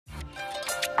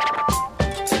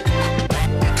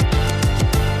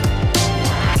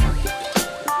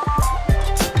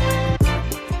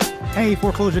Hey,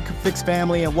 Foreclosure Fix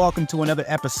family, and welcome to another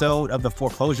episode of the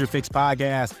Foreclosure Fix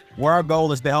Podcast, where our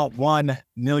goal is to help 1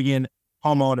 million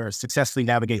homeowners successfully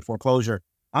navigate foreclosure.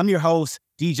 I'm your host,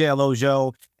 DJ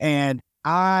Olojo, and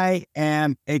I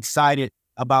am excited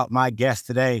about my guest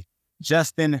today,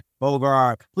 Justin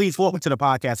Bogard. Please welcome to the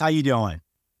podcast. How you doing?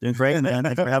 Doing great, man.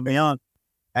 Thanks for having me on.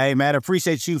 Hey, man,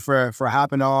 appreciate you for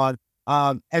hopping on.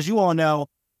 As you all know,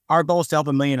 our goal is to help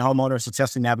 1 million homeowners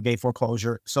successfully navigate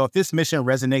foreclosure. So if this mission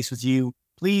resonates with you,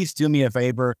 please do me a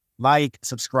favor, like,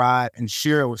 subscribe, and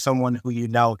share it with someone who you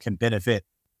know can benefit.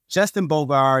 Justin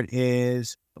Bogard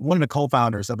is one of the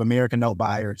co-founders of American Note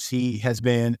Buyers. He has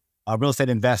been a real estate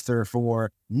investor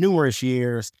for numerous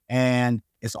years and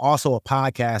is also a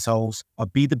podcast host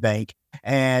of Be the Bank.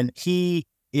 And he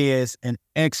is an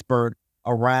expert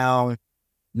around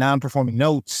non-performing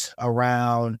notes,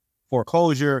 around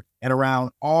foreclosure, and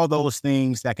around all those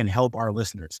things that can help our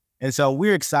listeners. And so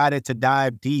we're excited to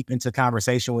dive deep into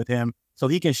conversation with him so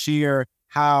he can share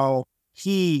how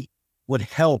he would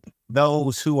help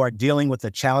those who are dealing with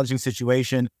a challenging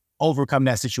situation overcome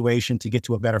that situation to get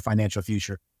to a better financial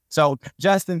future. So,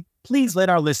 Justin, please let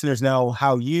our listeners know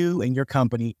how you and your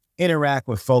company interact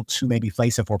with folks who may be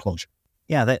facing foreclosure.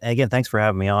 Yeah, again, thanks for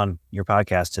having me on your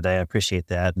podcast today. I appreciate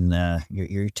that. And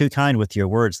you're too kind with your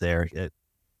words there.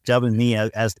 Dubbing me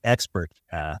as expert.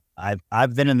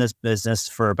 I've been in this business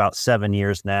for about 7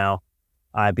 years now.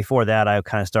 Before that, I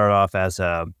kind of started off as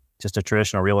just a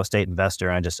traditional real estate investor.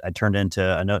 I turned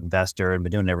into a note investor and been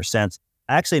doing it ever since.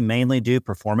 I actually mainly do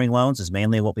performing loans is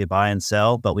mainly what we buy and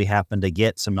sell, but we happen to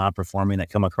get some non-performing that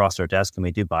come across our desk and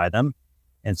we do buy them.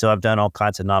 And so I've done all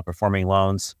kinds of non-performing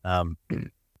loans.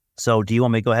 So do you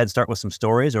want me to go ahead and start with some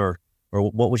stories or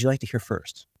what would you like to hear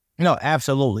first? No,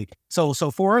 absolutely. So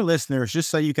for our listeners, just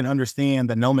so you can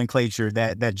understand the nomenclature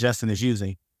that Justin is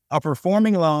using, a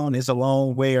performing loan is a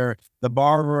loan where the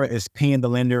borrower is paying the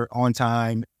lender on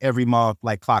time every month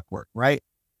like clockwork, right?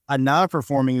 A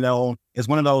non-performing loan is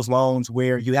one of those loans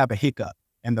where you have a hiccup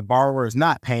and the borrower is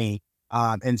not paying.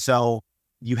 And so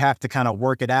you have to kind of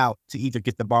work it out to either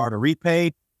get the borrower to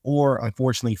repay or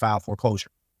unfortunately file foreclosure.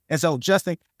 And so,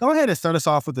 Justin, go ahead and start us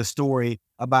off with a story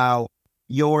about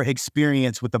your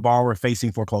experience with the borrower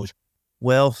facing foreclosure.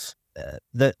 Well,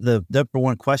 the number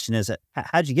one question is,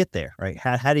 how'd you get there, right?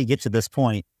 How do you get to this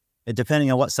point? Depending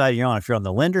on what side you're on, if you're on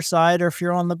the lender side or if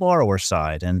you're on the borrower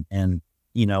side. And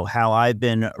you know, how I've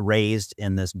been raised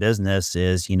in this business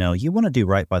is, you know, you want to do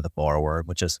right by the borrower,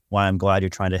 which is why I'm glad you're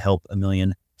trying to help 1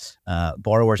 million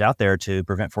borrowers out there to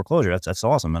prevent foreclosure. That's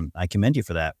awesome. And I commend you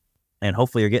for that. And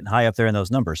hopefully you're getting high up there in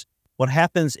those numbers. What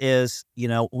happens is, you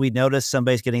know, we notice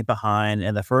somebody's getting behind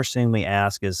and the first thing we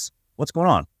ask is, what's going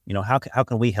on? You know, how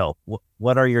can we help?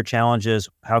 What are your challenges?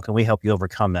 How can we help you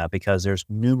overcome that? Because there's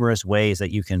numerous ways that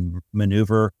you can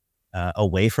maneuver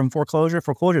away from foreclosure.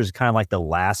 Foreclosure is kind of like the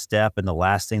last step and the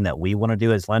last thing that we want to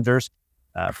do as lenders.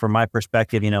 From my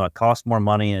perspective, you know, it costs more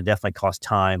money and it definitely costs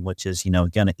time, which is, you know,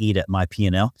 going to eat at my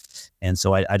P&L. And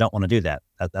so I don't want to do that.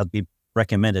 That'd be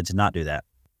recommended to not do that.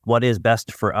 What is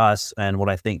best for us and what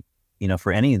I think, you know,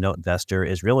 for any note investor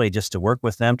is really just to work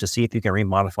with them to see if you can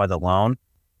remodify the loan.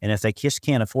 And if they just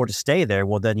can't afford to stay there,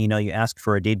 well, then, you know, you ask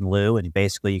for a deed in lieu and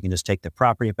basically you can just take the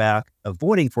property back,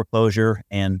 avoiding foreclosure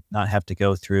and not have to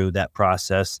go through that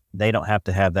process. They don't have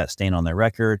to have that stain on their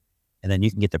record. And then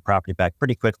you can get the property back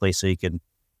pretty quickly. So you can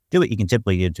do what you can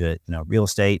typically do to it. You know, real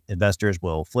estate investors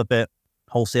will flip it,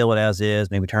 wholesale it as is,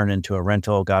 maybe turn it into a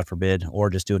rental, God forbid, or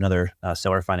just do another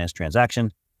seller finance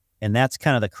transaction. And that's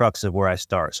kind of the crux of where I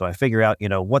start. So I figure out, you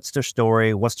know, what's their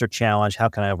story? What's their challenge? How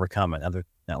can I overcome it?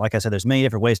 Now, like I said, there's many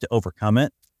different ways to overcome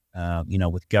it, you know,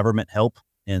 with government help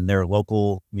in their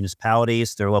local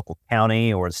municipalities, their local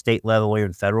county or the state level or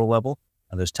the federal level.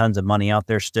 There's tons of money out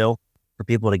there still for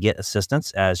people to get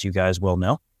assistance, as you guys well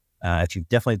know. If you've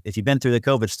been through the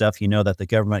COVID stuff, you know that the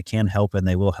government can help and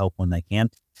they will help when they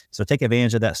can. So take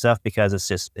advantage of that stuff because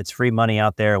it's free money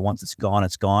out there. Once it's gone,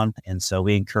 it's gone. And so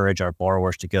we encourage our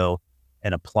borrowers to go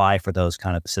and apply for those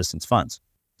kind of assistance funds.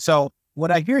 So what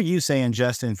I hear you saying,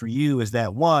 Justin, for you is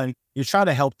that one, you're trying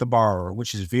to help the borrower,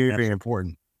 which is very, very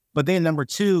important. But then number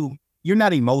two, you're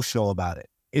not emotional about it.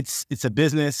 It's a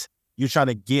business. You're trying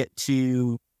to get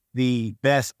to the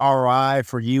best ROI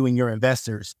for you and your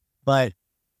investors. But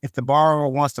if the borrower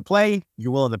wants to play,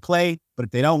 you're willing to play. But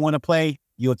if they don't want to play,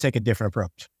 you'll take a different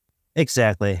approach.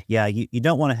 Exactly. Yeah. You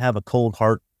don't want to have a cold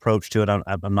heart approach to it.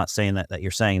 I'm not saying that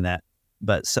you're saying that,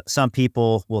 but some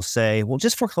people will say, well,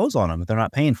 just foreclose on them if they're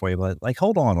not paying for you. But like,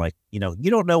 hold on, like, you know,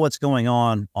 you don't know what's going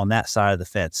on that side of the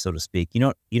fence, so to speak. You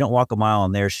don't walk a mile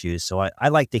in their shoes. So I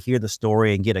like to hear the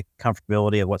story and get a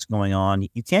comfortability of what's going on.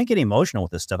 You can't get emotional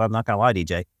with this stuff. I'm not going to lie,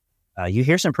 DJ. you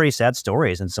hear some pretty sad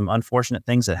stories and some unfortunate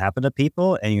things that happen to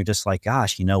people. And you're just like,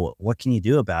 gosh, what can you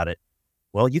do about it?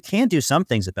 Well, you can do some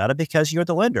things about it because you're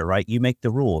the lender, right? You make the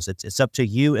rules. It's up to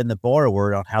you and the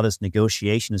borrower on how this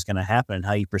negotiation is going to happen and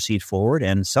how you proceed forward.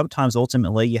 And sometimes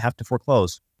ultimately you have to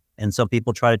foreclose. And some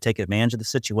people try to take advantage of the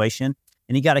situation,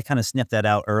 and you got to kind of sniff that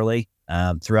out early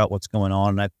throughout what's going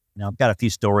on. And I've got a few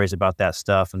stories about that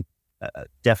stuff, and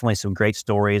definitely some great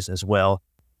stories as well.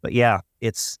 But yeah,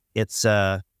 it's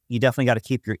you definitely got to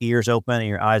keep your ears open and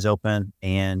your eyes open,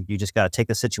 and you just got to take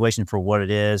the situation for what it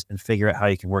is and figure out how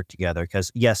you can work together. Because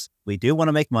yes, we do want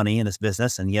to make money in this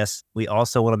business, and yes, we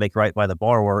also want to make right by the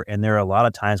borrower. And there are a lot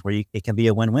of times where it can be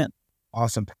a win-win.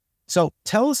 Awesome. So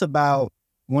tell us about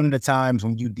one of the times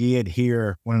when you did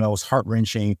hear one of those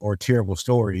heart-wrenching or terrible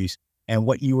stories and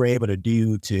what you were able to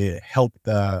do to help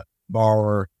the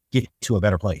borrower get to a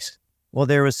better place. Well,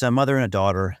 there was a mother and a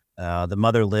daughter. The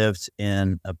mother lived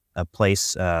in a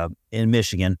place in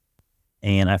Michigan,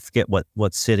 and I forget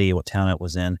what city, what town it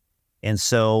was in. And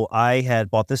so I had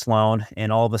bought this loan,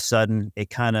 and all of a sudden it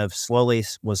kind of slowly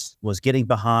was getting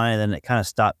behind, and it kind of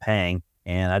stopped paying,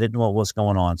 and I didn't know what was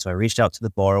going on. So I reached out to the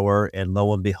borrower, and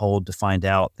lo and behold, to find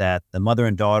out that the mother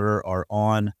and daughter are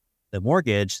on the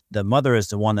mortgage. The mother is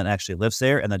the one that actually lives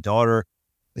there, and the daughter,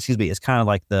 is kind of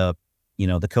like the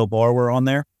co-borrower on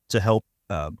there to help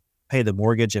pay the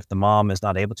mortgage if the mom is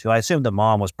not able to. I assume the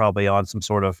mom was probably on some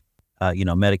sort of,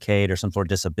 Medicaid or some sort of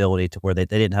disability to where they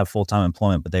didn't have full-time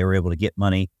employment, but they were able to get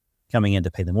money coming in to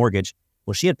pay the mortgage.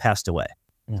 Well, she had passed away.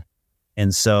 Yeah.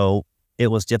 And so it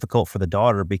was difficult for the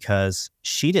daughter because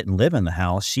she didn't live in the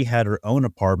house. She had her own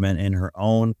apartment and her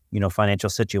own, financial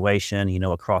situation,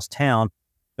 across town,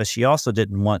 but she also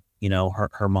didn't want,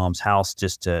 her mom's house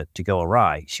just to go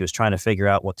awry. She was trying to figure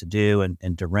out what to do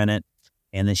and to rent it.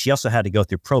 And then she also had to go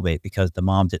through probate because the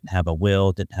mom didn't have a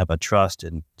will, didn't have a trust,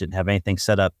 and didn't have anything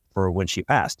set up for when she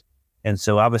passed. And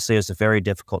so obviously it was a very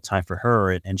difficult time for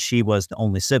her, and she was the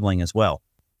only sibling as well.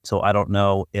 So I don't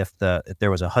know if there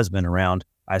was a husband around.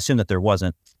 I assume that there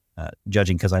wasn't,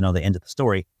 judging because I know the end of the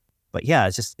story. But yeah,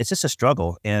 it's just a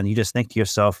struggle. And you just think to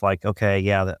yourself like, okay,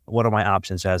 yeah, what are my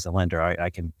options as a lender? I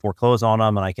can foreclose on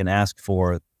them and I can ask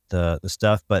for the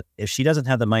stuff. But if she doesn't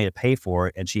have the money to pay for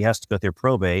it and she has to go through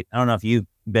probate, I don't know if you've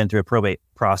been through a probate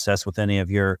process with any of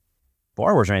your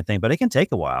borrowers or anything, but it can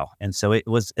take a while. And so it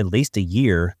was at least a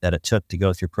year that it took to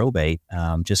go through probate,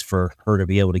 just for her to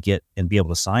be able to get and be able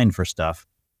to sign for stuff.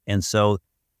 And so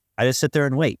I just sit there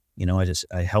and wait.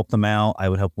 I help them out. I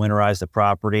would help winterize the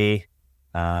property,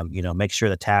 make sure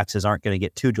the taxes aren't going to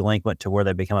get too delinquent to where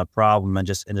they become a problem, and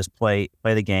just play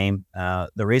the game.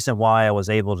 The reason why I was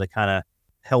able to kind of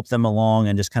help them along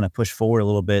and just kind of push forward a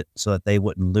little bit so that they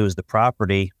wouldn't lose the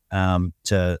property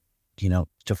to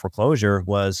foreclosure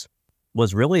was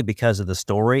really because of the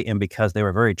story and because they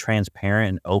were very transparent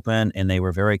and open and they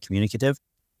were very communicative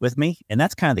with me. And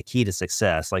that's kind of the key to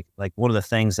success. Like one of the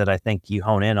things that I think you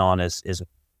hone in on is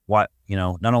what,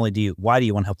 not only why do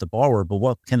you want to help the borrower, but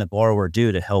what can the borrower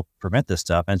do to help prevent this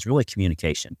stuff? And it's really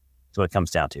communication. That's what it comes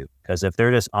down to. Because if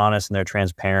they're just honest and they're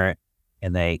transparent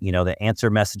and they answer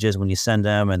messages when you send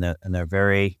them and they're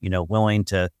very, willing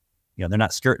to, they're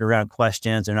not skirting around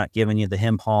questions. They're not giving you the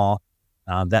hem haw.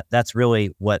 That's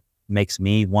really what makes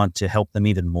me want to help them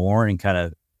even more and kind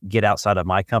of get outside of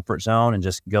my comfort zone and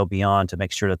just go beyond to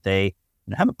make sure that they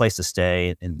have a place to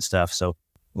stay and stuff. So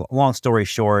long story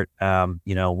short,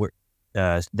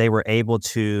 they were able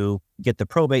to get the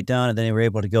probate done, and then they were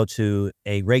able to go to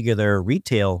a regular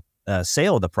retail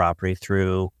sale of the property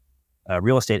through a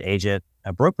real estate agent,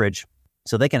 a brokerage,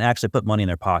 so they can actually put money in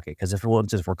their pocket. Because if it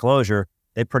wasn't just foreclosure,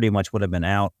 they pretty much would have been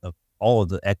out of all of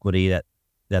the equity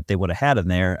that they would have had in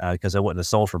there because they wouldn't have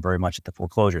sold for very much at the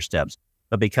foreclosure steps.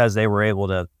 But because they were able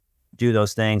to do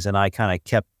those things, and I kind of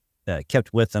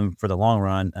kept with them for the long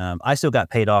run, I still got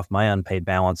paid off my unpaid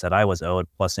balance that I was owed,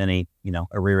 plus any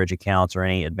arrearage accounts or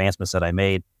any advancements that I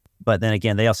made. But then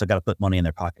again, they also got to put money in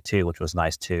their pocket too, which was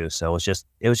nice too. So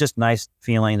it was just nice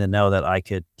feeling to know that I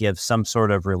could give some sort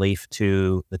of relief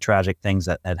to the tragic things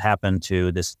that had happened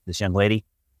to this young lady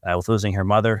with losing her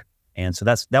mother. And so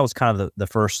that was kind of the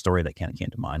first story that kind of came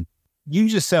to mind. You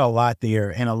just said a lot there,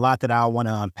 and a lot that I want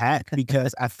to unpack,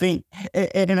 because I think,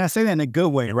 and I say that in a good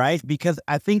way, right? Because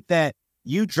I think that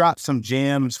you dropped some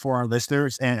gems for our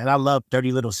listeners, and I love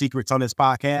dirty little secrets on this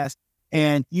podcast.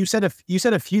 And you said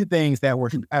a few things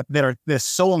that's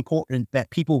so important that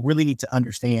people really need to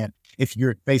understand if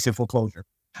you're facing foreclosure.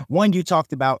 One, you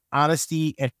talked about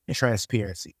honesty and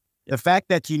transparency. The fact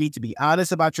that you need to be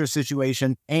honest about your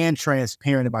situation and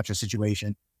transparent about your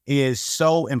situation is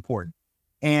so important.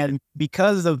 And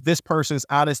because of this person's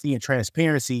honesty and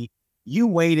transparency, you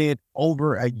waited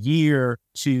over a year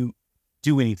to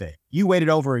do anything. You waited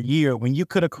over a year when you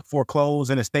could have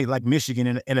foreclosed in a state like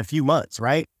Michigan in a few months,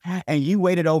 right? And you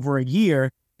waited over a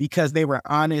year because they were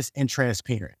honest and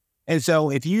transparent. And so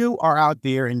if you are out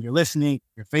there and you're listening,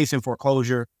 you're facing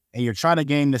foreclosure and you're trying to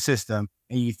game the system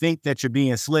and you think that you're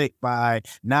being slick by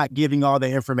not giving all the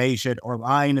information or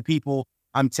lying to people,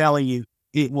 I'm telling you,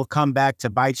 it will come back to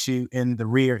bite you in the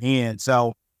rear end.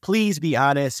 So please be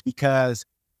honest, because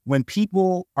when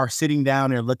people are sitting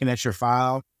down and looking at your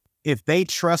file, if they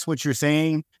trust what you're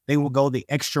saying, they will go the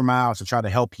extra mile to try to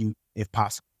help you if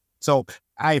possible. So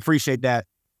I appreciate that.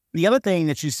 The other thing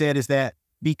that you said is that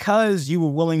because you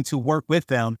were willing to work with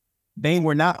them, they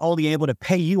were not only able to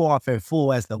pay you off in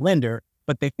full as the lender,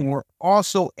 but they were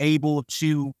also able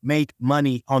to make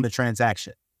money on the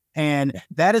transaction. And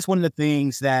that is one of the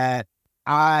things that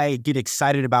I get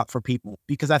excited about for people,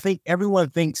 because I think everyone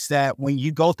thinks that when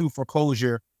you go through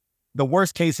foreclosure, the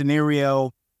worst case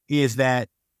scenario is that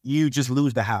you just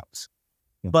lose the house.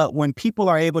 Yeah. But when people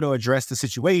are able to address the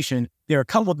situation, there are a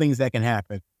couple of things that can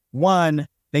happen. One,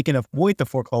 they can avoid the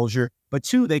foreclosure, but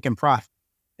two, they can profit.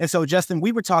 And so, Justin,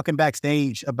 we were talking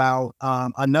backstage about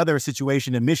another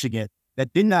situation in Michigan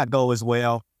that did not go as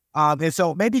well. And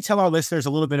so maybe tell our listeners a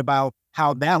little bit about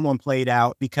how that one played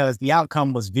out, because the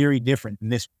outcome was very different than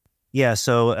this. Yeah.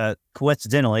 So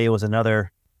coincidentally, it was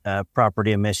another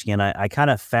property in Michigan. I kind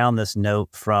of found this note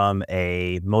from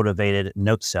a motivated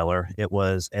note seller. It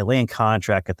was a land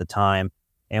contract at the time.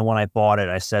 And when I bought it,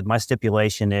 I said, my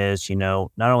stipulation is,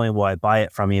 not only will I buy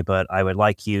it from you, but I would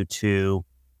like you to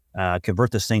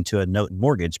convert this thing to a note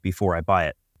mortgage before I buy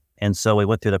it. And so we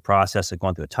went through the process of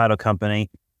going through a title company.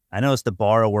 I noticed the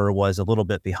borrower was a little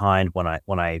bit behind when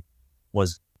I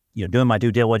was doing my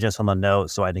due diligence on the note.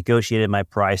 So I negotiated my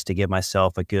price to give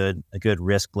myself a good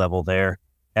risk level there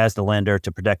as the lender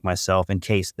to protect myself in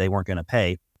case they weren't going to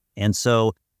pay. And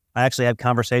so I actually had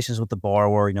conversations with the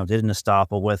borrower, did an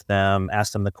estoppel with them,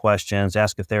 asked them the questions,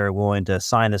 asked if they were willing to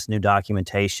sign this new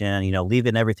documentation,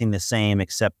 leaving everything the same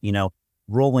except,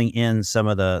 rolling in some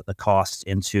of the costs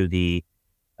into the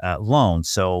loan.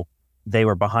 So they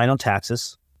were behind on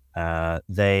taxes.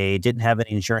 They didn't have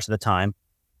any insurance at the time.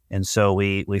 And so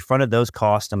we fronted those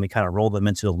costs and we kind of rolled them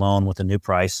into the loan with a new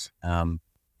price.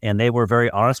 And they were very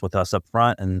honest with us up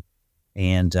front,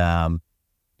 and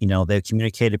they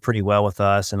communicated pretty well with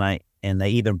us, and they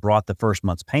even brought the first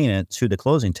month's payment to the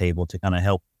closing table to kind of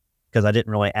help, because I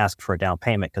didn't really ask for a down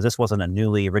payment because this wasn't a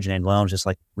newly originated loan, just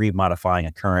like remodifying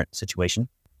a current situation.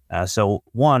 So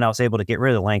one, I was able to get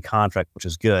rid of the land contract, which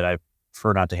is good. I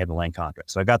prefer not to have the land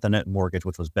contract. So I got the note mortgage,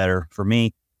 which was better for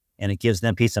me, and it gives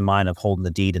them peace of mind of holding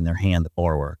the deed in their hand, the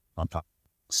borrower on top.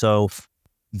 So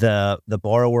the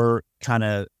borrower kind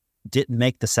of didn't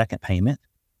make the second payment.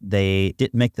 They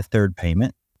didn't make the third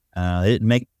payment. They didn't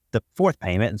make the fourth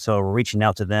payment. And so we're reaching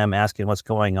out to them, asking what's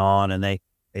going on. And they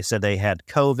said they had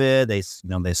COVID.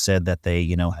 They said that they,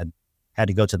 had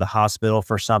to go to the hospital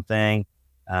for something.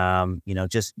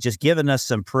 Just giving us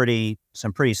some pretty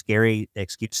scary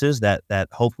excuses that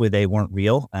hopefully they weren't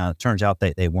real. Turns out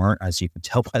they weren't, as you can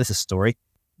tell by this story,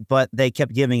 but they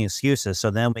kept giving excuses.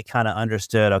 So then we kind of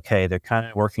understood, okay, they're kind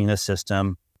of working the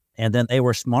system. And then they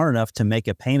were smart enough to make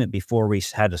a payment before we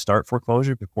had to start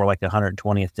foreclosure, before like the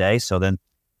 120th day. So then,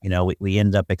 we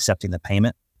ended up accepting the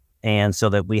payment. And so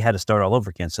that we had to start all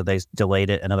over again. So they delayed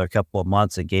it another couple of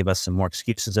months and gave us some more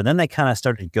excuses. And then they kind of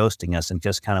started ghosting us and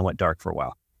just kind of went dark for a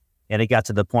while. And it got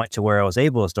to the point to where I was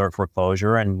able to start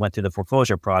foreclosure and went through the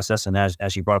foreclosure process. And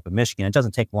as you brought up in Michigan, it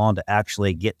doesn't take long to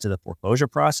actually get to the foreclosure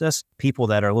process. People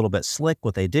that are a little bit slick,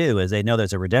 what they do is they know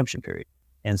there's a redemption period.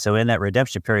 And so in that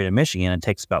redemption period in Michigan, it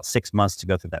takes about 6 months to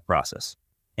go through that process.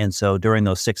 And so during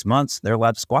those 6 months, they're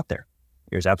allowed to squat there.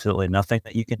 There's absolutely nothing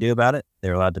that you can do about it.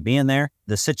 They're allowed to be in there.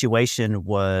 The situation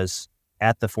was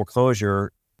at the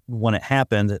foreclosure when it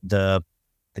happened, the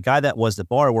guy that was the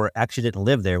borrower actually didn't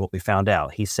live there, what we found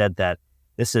out. He said that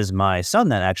this is my son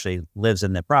that actually lives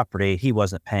in the property. He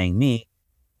wasn't paying me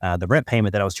the rent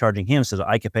payment that I was charging him so that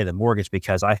I could pay the mortgage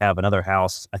because I have another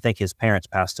house. I think his parents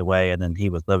passed away and then he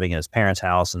was living in his parents'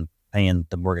 house and paying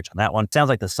the mortgage on that one. Sounds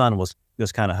like the son was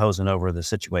kind of hosing over the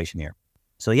situation here.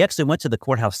 So he actually went to the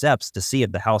courthouse steps to see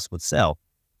if the house would sell.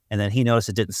 And then he noticed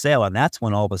it didn't sell. And that's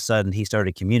when all of a sudden he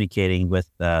started communicating with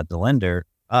the lender,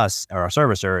 us, or our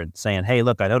servicer, and saying, hey,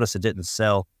 look, I noticed it didn't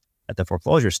sell at the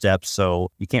foreclosure steps, so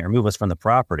you can't remove us from the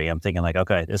property. I'm thinking like,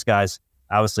 okay, this guy's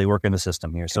obviously working the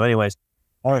system here. So anyways,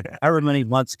 however many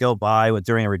months go by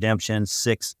during a redemption,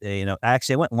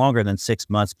 actually it went longer than 6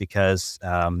 months because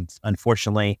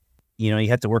unfortunately, you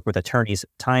have to work with attorney's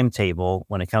timetable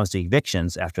when it comes to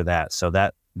evictions after that. So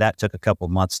that took a couple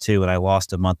of months too. And I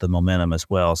lost a month of momentum as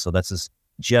well. So that's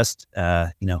just,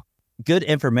 good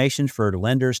information for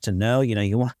lenders to know.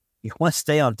 You want to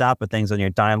stay on top of things on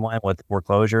your timeline with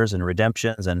foreclosures and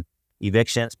redemptions and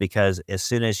evictions, because as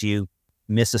soon as you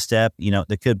miss a step, there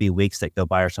could be weeks that go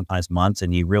by or sometimes months,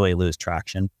 and you really lose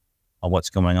traction on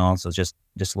what's going on. So just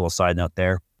a little side note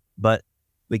there. But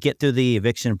we get through the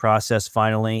eviction process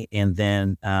finally, and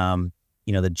then,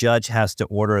 the judge has to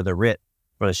order the writ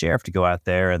for the sheriff to go out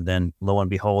there. And then lo and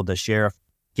behold, the sheriff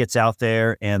gets out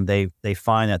there and they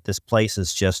find that this place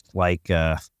is just like,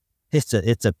 it's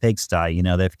a pigsty.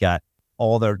 They've got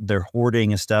all their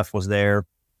hoarding and stuff was there,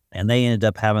 and they ended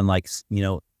up having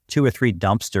 2 or 3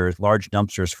 dumpsters, large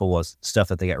dumpsters full of stuff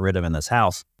that they got rid of in this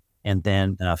house. And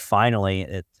then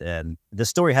finally, the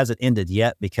story hasn't ended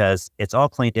yet because it's all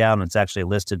cleaned out and it's actually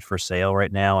listed for sale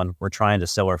right now. And we're trying to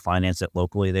sell or finance it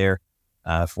locally there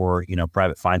for,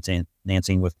 private financing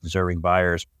with deserving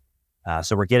buyers.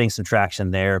 So we're getting some traction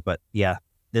there. But yeah,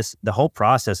 the whole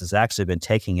process has actually been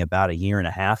taking about a year and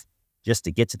a half just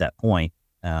to get to that point.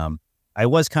 I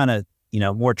was kind of,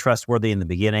 more trustworthy in the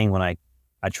beginning when I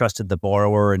trusted the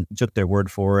borrower and took their word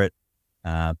for it.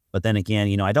 But then again,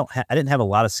 I didn't have a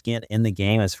lot of skin in the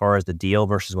game as far as the deal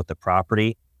versus what the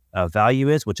property value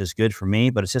is, which is good for me.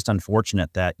 But it's just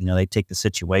unfortunate that, they take the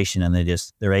situation and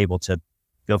they're able to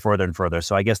go further and further.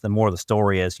 So I guess the more of the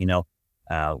story is,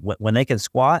 when they can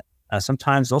squat,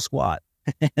 sometimes they'll squat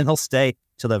and they'll stay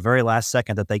to the very last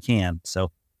second that they can.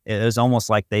 So it was almost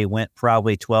like they went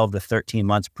probably 12 to 13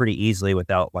 months pretty easily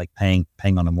without paying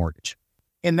on a mortgage.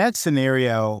 In that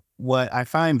scenario, what I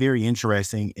find very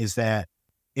interesting is that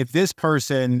if this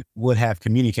person would have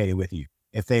communicated with you,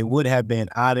 if they would have been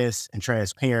honest and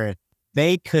transparent,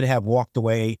 they could have walked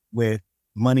away with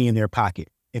money in their pocket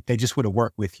if they just would have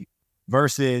worked with you.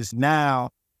 Versus now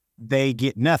they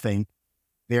get nothing.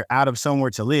 They're out of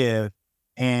somewhere to live,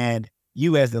 and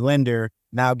you as the lender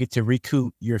now get to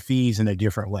recoup your fees in a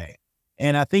different way.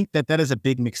 And I think that is a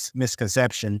big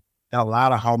misconception that a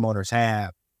lot of homeowners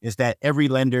have, is that every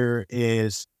lender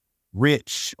is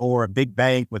rich or a big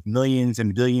bank with millions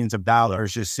and billions of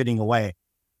dollars just sitting away.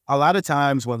 A lot of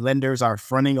times when lenders are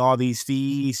fronting all these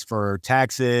fees for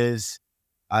taxes,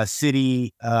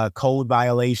 city code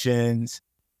violations,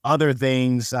 other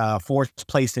things, forced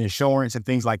placed insurance and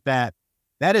things like that,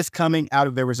 that is coming out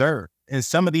of their reserve. And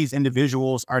some of these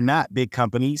individuals are not big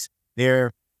companies.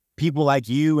 They're people like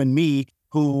you and me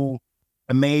who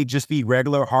may just be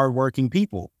regular, hardworking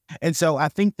people. And so I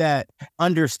think that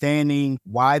understanding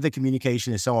why the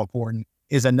communication is so important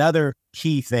is another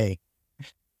key thing.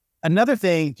 Another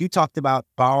thing, you talked about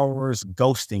borrowers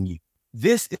ghosting you.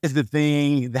 This is the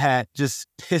thing that just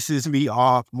pisses me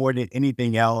off more than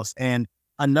anything else. And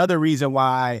another reason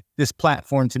why this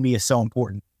platform to me is so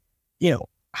important.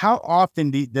 How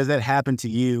often does that happen to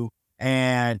you?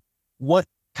 And what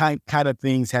kind of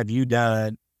things have you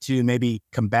done to maybe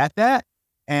combat that?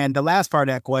 And the last part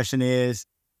of that question is,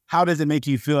 how does it make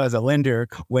you feel as a lender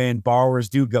when borrowers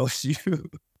do ghost you?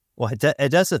 Well, it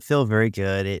doesn't feel very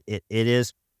good. It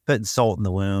is putting salt in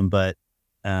the wound, but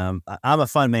I'm a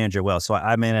fund manager. So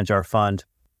I manage our fund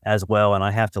as well. And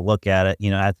I have to look at it,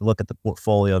 I have to look at the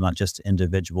portfolio, not just the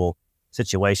individual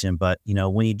situation. But,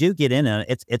 when you do get in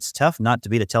it, it's tough not to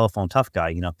be the telephone tough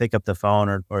guy, pick up the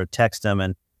phone or text them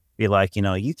and be like,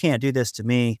 you can't do this to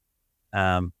me.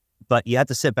 But you have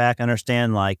to sit back and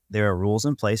understand, there are rules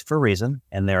in place for a reason,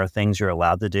 and there are things you're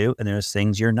allowed to do, and there's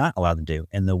things you're not allowed to do.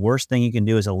 And the worst thing you can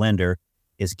do as a lender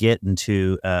is get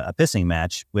into a pissing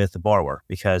match with the borrower,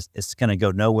 because it's going to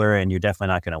go nowhere and you're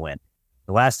definitely not going to win.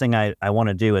 The last thing I want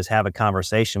to do is have a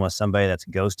conversation with somebody that's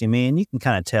ghosting me. And you can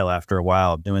kind of tell after a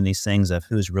while of doing these things of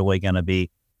who's really going to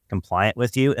be compliant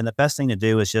with you. And the best thing to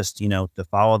do is just, to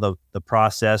follow the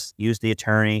process, use the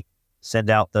attorney,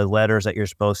 send out the letters that you're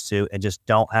supposed to, and just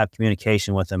don't have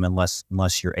communication with them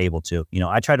unless you're able to.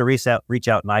 I try to reach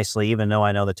out nicely, even though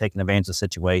I know they're taking advantage of the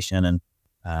situation. And,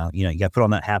 you got to put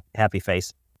on that happy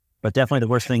face. But definitely the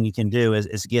worst thing you can do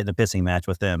is get in a pissing match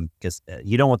with them, because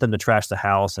you don't want them to trash the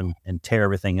house and tear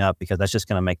everything up, because that's just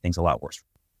going to make things a lot worse.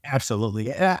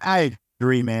 Absolutely. I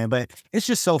agree, man. But it's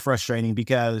just so frustrating,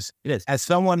 because it is. As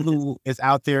someone who is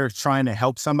out there trying to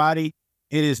help somebody,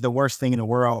 it is the worst thing in the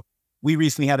world. We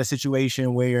recently had a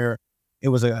situation where it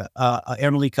was a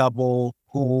elderly couple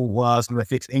who was on a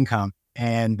fixed income,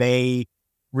 and they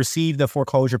received the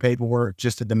foreclosure paperwork,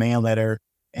 just a demand letter,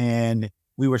 and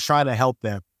we were trying to help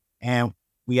them. And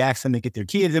we asked them to get their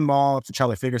kids involved to try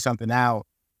to figure something out,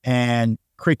 and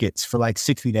crickets for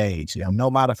 60 days, no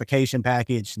modification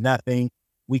package, nothing.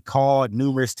 We called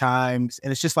numerous times, and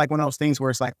it's just like one of those things where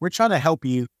it's like, we're trying to help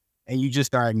you and you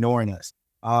just are ignoring us.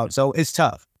 So it's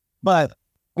tough. But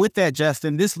with that,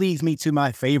 Justin, this leads me to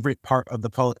my favorite part of the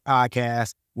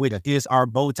podcast, which is our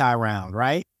bow tie round,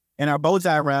 right? And our bow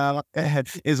tie round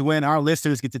is when our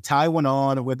listeners get to tie one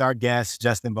on with our guest,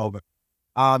 Justin Bogard.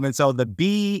 And so the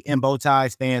B in bow tie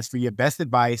stands for your best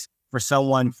advice for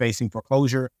someone facing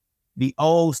foreclosure. The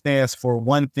O stands for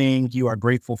one thing you are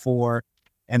grateful for.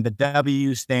 And the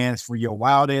W stands for your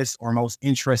wildest or most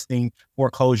interesting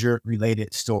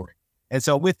foreclosure-related story. And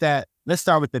so with that, let's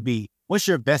start with the B. What's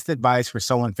your best advice for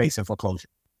someone facing foreclosure?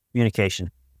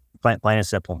 Communication, plain and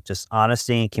simple. Just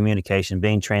honesty and communication,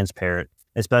 being transparent,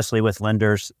 especially with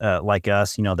lenders like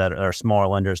us, that are smaller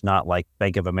lenders, not like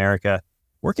Bank of America.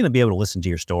 We're going to be able to listen to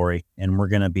your story, and we're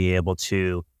going to be able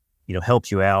to,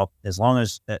 help you out as long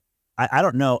as I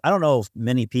don't know if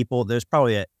many people, there's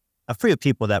probably a few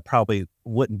people that probably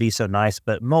wouldn't be so nice,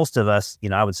 but most of us,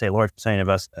 I would say a large percentage of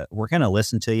us, we're going to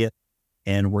listen to you,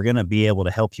 and we're going to be able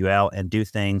to help you out and do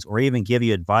things, or even give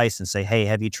you advice and say, hey,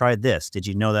 have you tried this? Did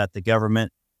you know that the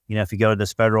government, if you go to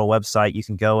this federal website, you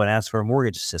can go and ask for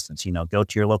mortgage assistance, go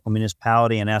to your local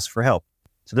municipality and ask for help.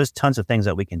 So there's tons of things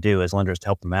that we can do as lenders to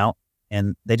help them out.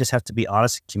 And they just have to be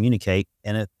honest, communicate.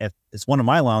 And if it's one of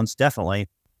my loans, definitely,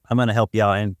 I'm going to help you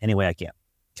out in any way I can,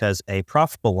 because a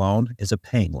profitable loan is a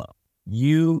paying loan.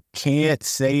 You can't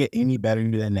say it any better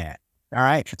than that. All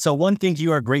right. So one thing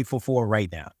you are grateful for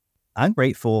right now. I'm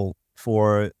grateful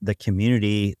for the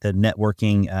community, the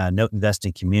networking, note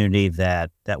investing community that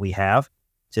we have,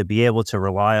 to be able to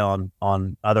rely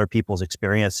on other people's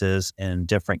experiences in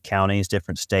different counties,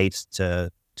 different states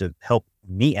to help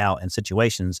me out in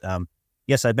situations.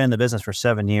 Yes, I've been in the business for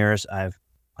 7 years.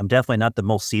 I'm definitely not the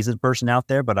most seasoned person out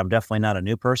there, but I'm definitely not a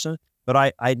new person.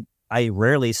 But I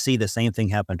rarely see the same thing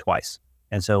happen twice.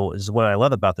 And so this is what I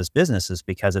love about this business, is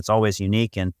because it's always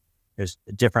unique, and there's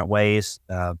different ways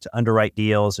to underwrite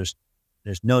deals.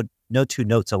 There's no two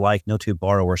notes alike, no two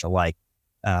borrowers alike.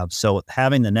 So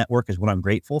having the network is what I'm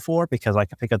grateful for, because I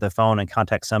can pick up the phone and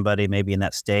contact somebody maybe in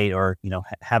that state, or,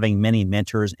 having many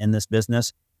mentors in this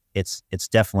business. It's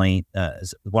definitely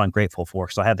is what I'm grateful for.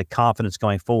 So I have the confidence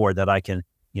going forward that I can,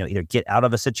 either get out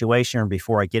of a situation, or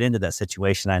before I get into that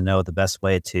situation, I know the best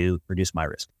way to reduce my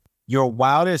risk. Your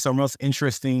wildest or most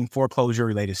interesting foreclosure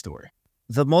related story?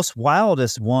 The most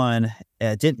wildest one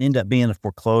didn't end up being a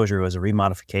foreclosure. It was a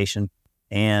remodification,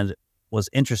 and was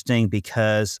interesting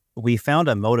because we found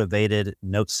a motivated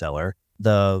note seller.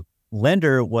 The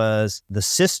lender was the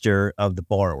sister of the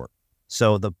borrower.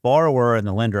 So the borrower and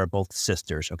the lender are both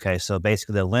sisters. Okay. So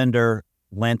basically the lender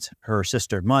lent her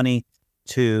sister money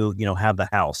to, have the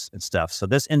house and stuff. So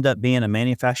this ended up being a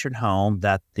manufactured home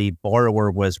that the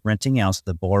borrower was renting out. So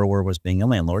the borrower was being a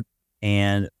landlord,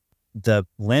 and the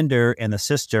lender and the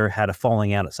sister had a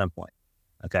falling out at some point.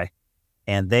 Okay.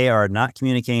 And they are not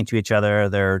communicating to each other.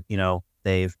 They're,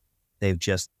 they've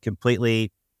just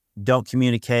completely don't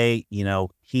communicate,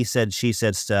 he said, she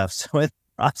said stuff. So in the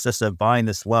process of buying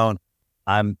this loan,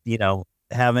 I'm,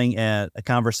 having a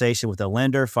conversation with the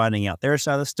lender, finding out their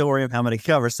side of the story. I'm having a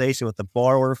conversation with the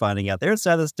borrower, finding out their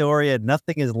side of the story, and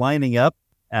nothing is lining up.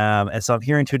 And so I'm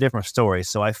hearing two different stories.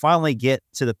 So I finally get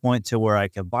to the point to where I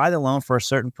can buy the loan for a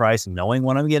certain price, knowing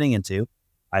what I'm getting into.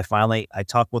 I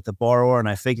talk with the borrower, and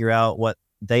I figure out what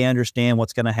they understand,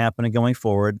 what's going to happen and going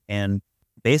forward. And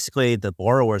basically the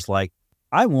borrower's like,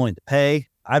 I'm willing to pay.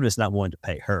 I'm just not willing to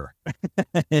pay her.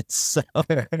 So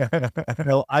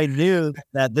I knew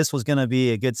that this was going to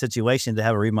be a good situation to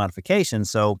have a remodification.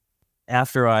 So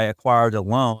after I acquired the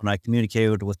loan, I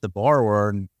communicated with the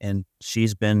borrower, and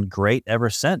she's been great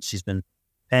ever since. She's been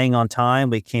paying on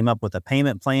time. We came up with a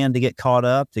payment plan to get caught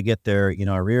up, to get their,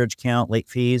 arrearage count, late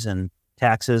fees and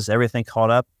taxes, everything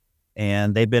caught up.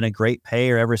 And they've been a great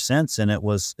payer ever since. And it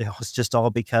was just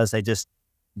all because they just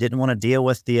didn't want to deal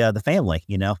with the family.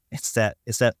 It's that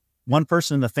one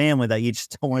person in the family that you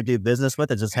just don't want to do business with.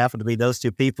 It just happened to be those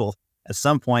two people at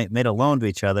some point made a loan to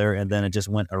each other, and then it just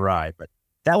went awry. But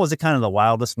that was the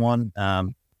wildest one.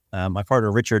 My partner,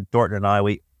 Richard Thornton, and I,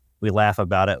 we laugh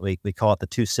about it. We call it the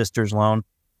two sisters loan,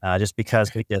 just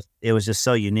because it was just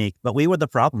so unique, but we were the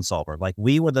problem solver. Like,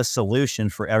 we were the solution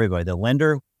for everybody. The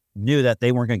lender knew that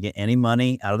they weren't going to get any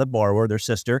money out of the borrower, their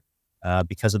sister,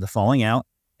 because of the falling out.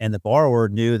 And the borrower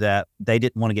knew that they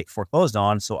didn't want to get foreclosed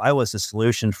on. So I was the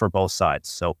solution for both sides.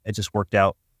 So it just worked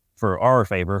out for our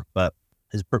favor, but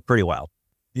it's pretty wild.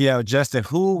 Yeah, Justin,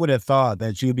 who would have thought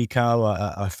that you become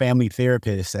a family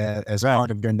therapist as right. part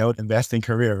of your note investing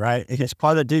career, right? It's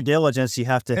part of due diligence. You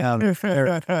have to have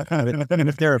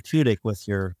therapeutic with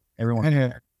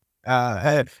everyone.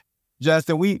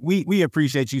 Justin, we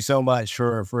appreciate you so much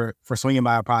for swinging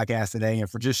by our podcast today and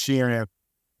for just sharing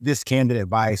this candid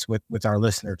advice with our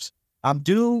listeners.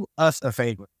 Do us a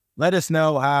favor. Let us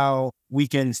know how we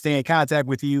can stay in contact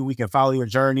with you. We can follow your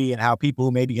journey and how people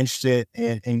who may be interested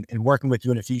in working with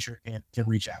you in the future can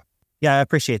reach out. Yeah, I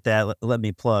appreciate that. Let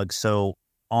me plug. So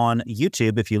on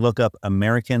YouTube, if you look up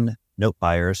American Note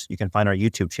Buyers, you can find our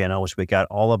YouTube channel, which we got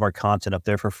all of our content up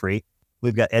there for free.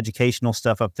 We've got educational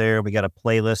stuff up there. We got a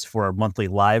playlist for our monthly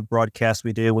live broadcast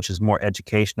we do, which is more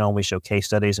educational. We show case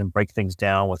studies and break things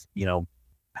down with,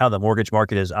 how the mortgage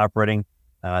market is operating.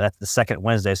 That's the second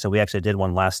Wednesday. So we actually did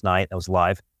one last night. That was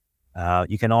live.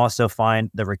 You can also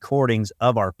find the recordings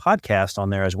of our podcast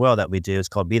on there as well that we do. It's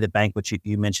called Be the Bank, which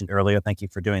you mentioned earlier. Thank you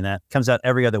for doing that. It comes out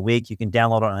every other week. You can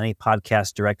download it on any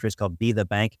podcast directory. It's called Be the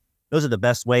Bank. Those are the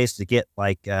best ways to get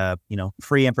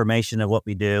free information of what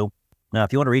we do. Now,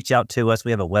 if you want to reach out to us,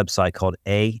 we have a website called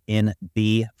anbfunds.com.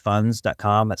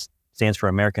 That stands for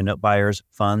American Note Buyers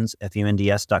Funds,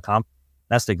 funds.com.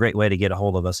 That's the great way to get a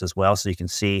hold of us as well. So you can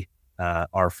see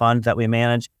our fund that we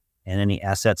manage and any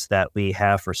assets that we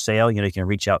have for sale. You can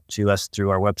reach out to us through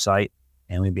our website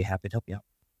and we'd be happy to help you out.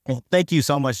 Well, thank you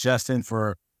so much, Justin,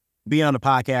 for being on the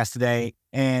podcast today.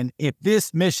 And if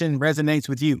this mission resonates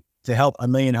with you to help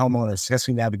 1 million homeowners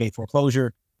successfully navigate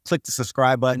foreclosure, click the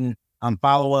subscribe button.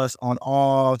 Follow us on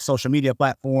all social media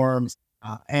platforms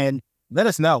and let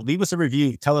us know. Leave us a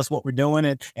review. Tell us what we're doing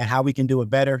and how we can do it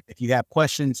better. If you have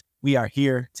questions, we are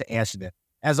here to answer them.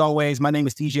 As always, my name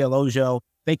is DJ Olojo.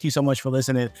 Thank you so much for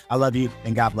listening. I love you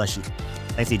and God bless you.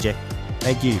 Thanks, DJ.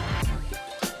 Thank you.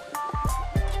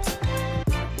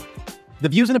 The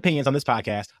views and opinions on this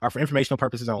podcast are for informational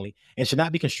purposes only and should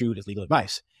not be construed as legal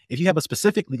advice. If you have a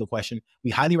specific legal question,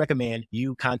 we highly recommend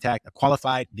you contact a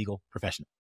qualified legal professional.